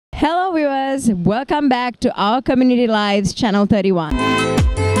Hello viewers, welcome back to Our Community Lives Channel 31.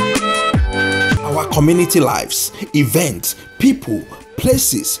 Our Community Lives, events, people,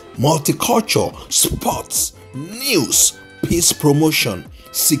 places, multicultural, sports, news, peace promotion,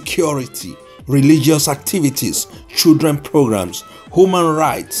 security, religious activities, children programs, human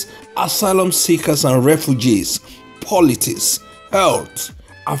rights, asylum seekers and refugees, politics, health,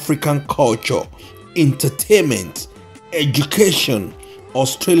 African culture, entertainment, education,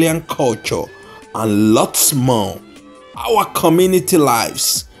 Australian culture, and lots more. Our Community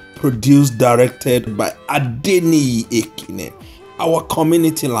Lives, produced, directed by AdeniyiEkine. Our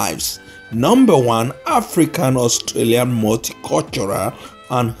Community Lives, #1 African Australian multicultural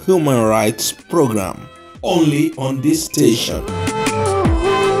and human rights program, only on this station.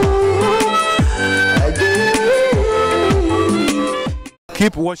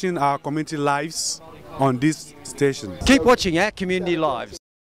 Keep watching Our Community Lives on this station. Keep watching Our Community Lives.